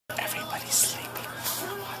Everybody's sleeping.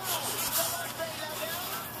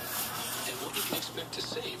 And what you can expect to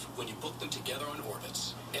save when you book them together on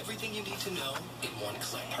Orbitz. Everything you need to know in one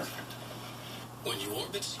click. Perfect. When you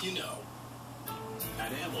Orbitz, you know.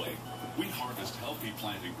 At Amway, we harvest healthy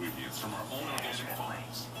plant ingredients from our own organic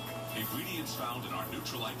farms. Ingredients found in our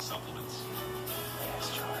Nutrilite supplements.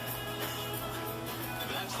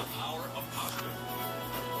 That's the power of positive.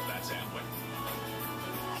 That's Amway.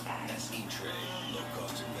 E-Trade.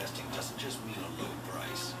 Low-cost investing doesn't just mean a low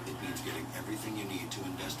price. It means getting everything you need to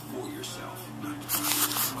invest for yourself. Not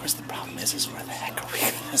of course, the problem is where the heck are we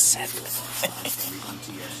going to set it?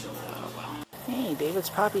 Oh, well. Hey, David's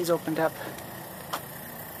Poppies opened up.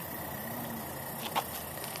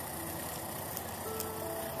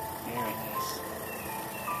 There it is.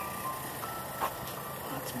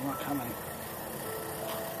 Lots more coming.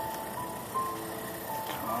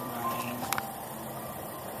 Carmine.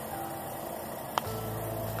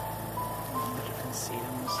 More different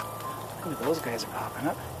sedums. Look at those guys are popping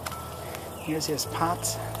up. Here's his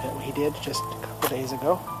pots that we did just a couple days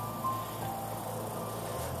ago.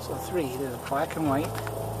 So 3. There's black and white.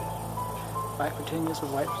 Black petunias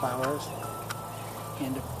with white flowers.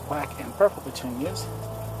 And black and purple petunias.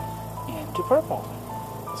 And 2 purple.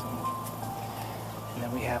 So, and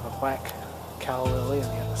then we have a black calla lily on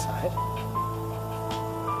the other side.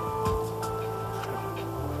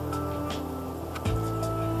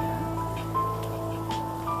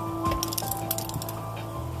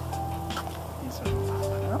 These are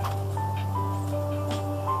popping up.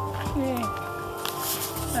 Yay.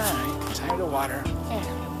 Alright, time to water. Yeah.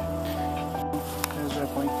 There's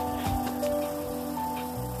RIpley.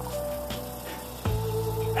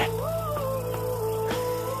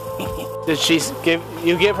 Did she give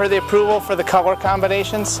her the approval for the color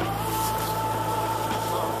combinations?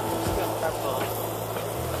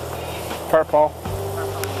 Purple.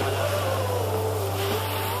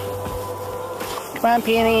 Come on,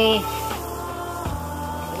 Peony.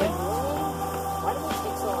 Why do they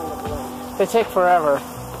take so long to bloom? They take forever.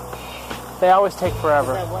 They always take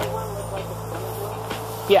forever. Does that white one look like it's coming bloom?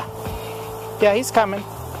 Yeah. Yeah, he's coming.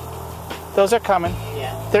 Those are coming.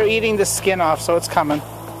 Yeah. They're eating the skin off, so it's coming.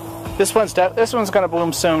 This one's gonna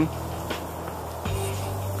bloom soon.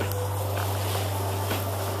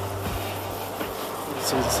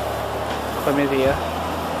 This is chlamydia.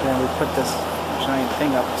 And then we put this giant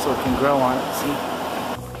thing up so it can grow on it. See?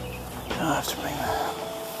 I'll have to bring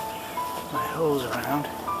my hose around.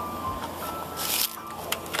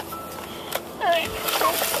 Alright, go.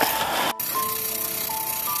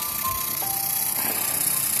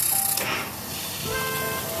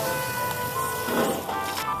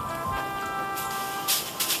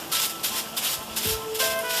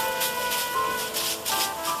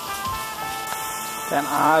 That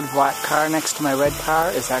odd black car next to my red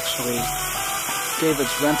car is actually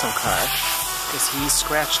David's rental car, because he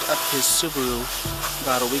scratched up his Subaru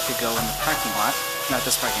about a week ago in the parking lot, not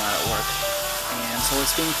this parking lot, at work, and so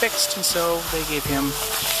it's being fixed, and so they gave him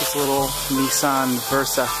this little Nissan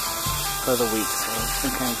Versa for the week, so it's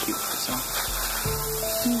been kind of cute. So,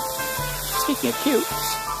 speaking of cute,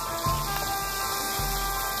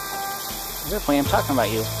 RIpley, I'm talking about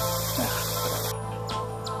you.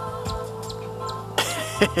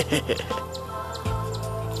 That's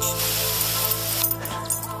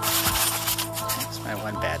my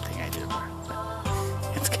one bad thing I do to her, but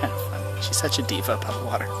it's kind of fun. She's such a diva about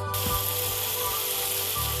water.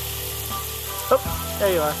 Oh,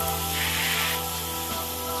 there you are.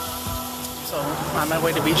 So, on my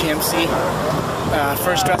way to BGMC,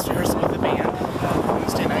 first dress rehearsal with the band,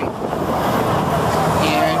 Wednesday night.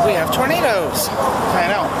 And we have tornadoes. I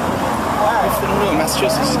know. In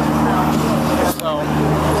Massachusetts. So,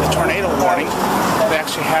 the tornado warning. We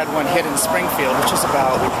actually had one hit in Springfield, which is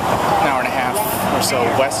about an hour and a half or so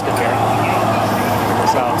west of here.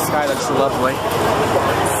 So, the sky looks lovely.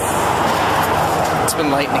 It's been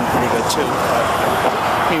lightning pretty good too. But,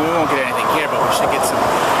 I mean, we won't get anything here, but we should get some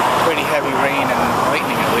pretty heavy rain and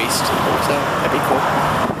lightning at least. So, that'd be cool.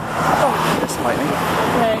 Oh, there's some lightning.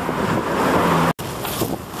 Yay.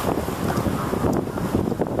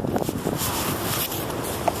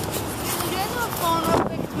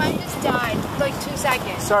 Like 2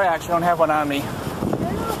 seconds. Sorry, I actually don't have one on me.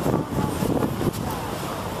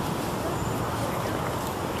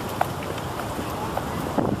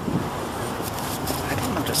 I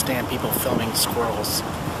don't understand people filming squirrels.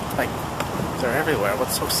 Like, they're everywhere.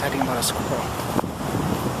 What's so exciting about a squirrel?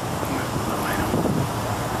 Oh, I know.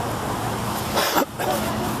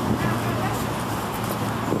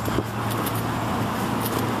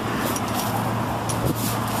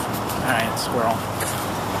 Alright, squirrel.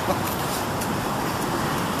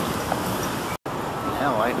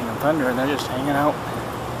 hell, lightning and thunder, and they're just hanging out.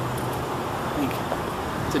 Like,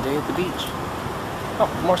 it's a day at the beach. Oh,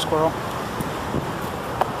 more squirrel.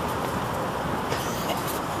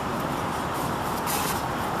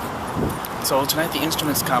 So tonight the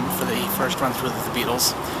instruments come for the first run through with the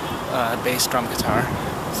Beatles. Bass, drum, guitar.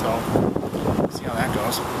 So, see how that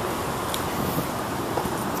goes.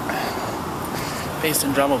 Bass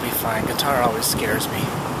and drum will be fine. Guitar always scares me.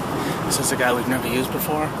 This is a guy we've never used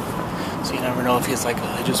before, so you never know if he's like,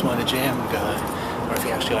 oh, I just want to jam good, or if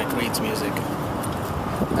he actually like reads music.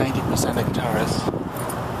 90% of guitarists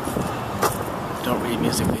don't read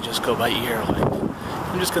music, they just go by ear, like,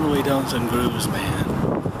 I'm just gonna lay down some grooves, man.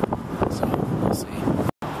 So, we'll see.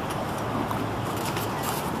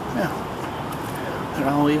 Yeah. They're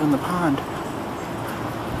all leaving the pond.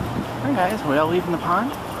 Hi guys, are we all leaving the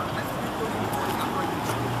pond?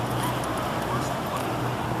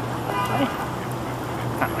 Hi.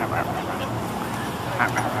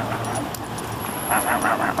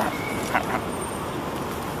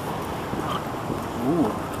 Ooh.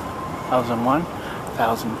 1001,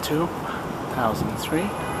 1002, 1003,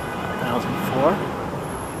 1004,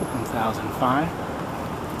 1005.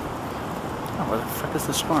 Oh, where the frick is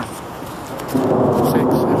the storm? 6,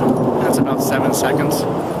 7. That's about 7 seconds.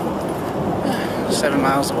 7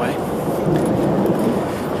 miles away.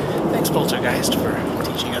 Thanks, Poltergeist, for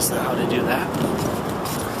teaching us how to do that.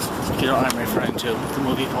 If you don't know what I'm referring to, the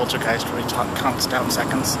movie Poltergeist, where he counts down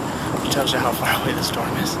seconds, which tells you how far away the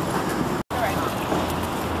storm is.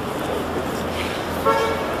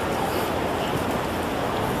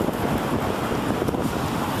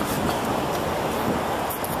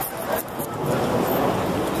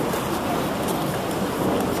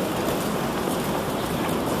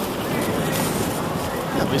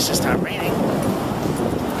 At least it's not raining.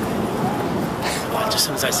 Just as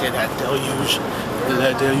soon as I say that, deluge.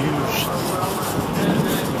 The deluge.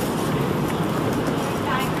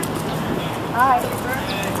 Hi.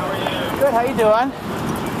 Good, how you doing?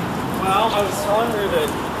 Well, I was telling her that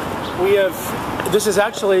we have, this is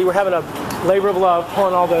actually, we're having a labor of love,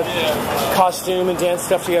 pulling all the costume and dance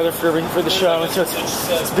stuff together for the show. So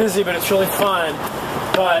it's busy, but it's really fun.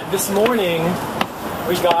 But this morning,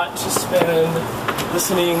 we got to spend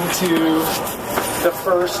listening to the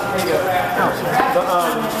first, to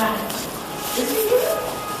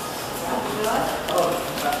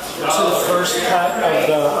the first cut of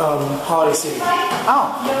the holiday CD.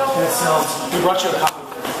 Oh. And it sounds, we brought you a copy.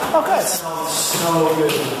 Oh, good. It sounds so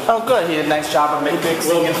good. Oh, good. He did a nice job of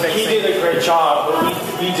mixing and fixing. He did a great job, but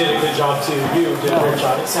we did a good job too. You did a great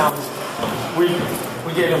job. It sounds, we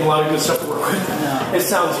gave him a lot of good stuff to work with. Yeah. It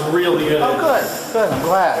sounds really good. Oh, good. Good. I'm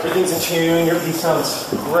glad. Everything's in tune. Everything sounds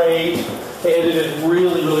great. They edited it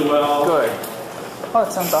really, really well. Good. Oh,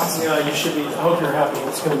 that sounds awesome. Yeah, you should be. I hope you're happy.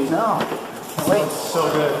 It's going to be. No. Wait. So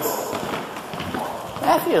good.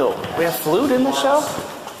 Matthew, we have flute in the show?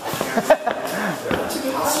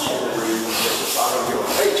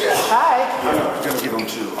 Hi. I'm going to give them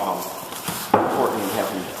to Courtney and have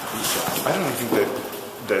him reach. I don't think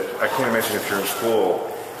that I can't imagine if you're in school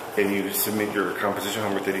and you submit your composition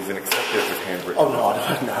homework that even accept it as handwritten. Oh,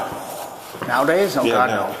 no. Nowadays? Oh, Yeah, God,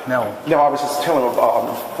 no. No, I was just telling him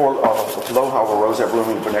for Aloha or Rose at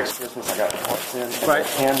Blooming for next Christmas, I got the hearts in. And right.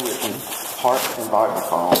 Handwritten heart and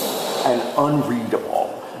vibraphone and unreadable.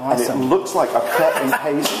 Awesome. And it looks like a cut and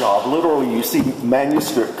paste job. Literally, you see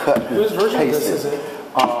manuscript cut and pasted. Whose version of this is it?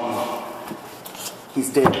 He's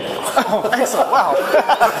dead. Oh, excellent. Wow.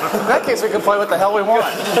 In that case, we can play what the hell we want.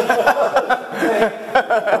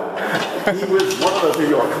 He was one of the New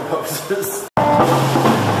York composers.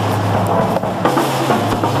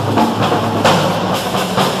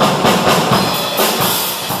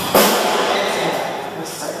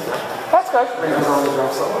 That's good.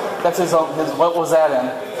 That's his own. What was that in?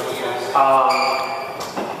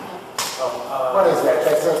 What is that?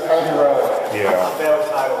 That says Abbey Road. Yeah. Failed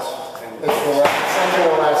titles. It's the second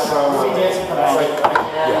to last song. It's like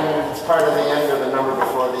it's part of the end or the number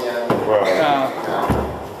before the end. Right.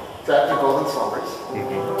 It's after Golden Slumbers.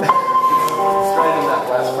 It's right in that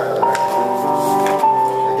last part of the record.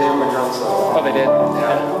 They gave him a drum solo. Oh, they did?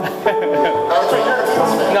 Yeah. That's right, you're a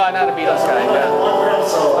Beatles fan. No, I'm not a Beatles guy. Yeah. One drum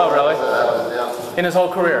solo. Oh, really? Yeah. In his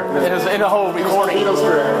whole career? In a whole recording? Beatles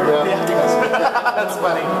career. Yeah. That's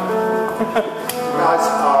funny. Guys,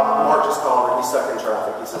 Mark just called and he's stuck in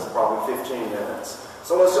traffic. He says probably 15 minutes.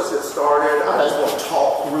 So let's just get started. I just want to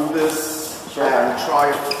talk through this and try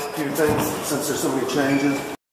a few things since there's so many changes.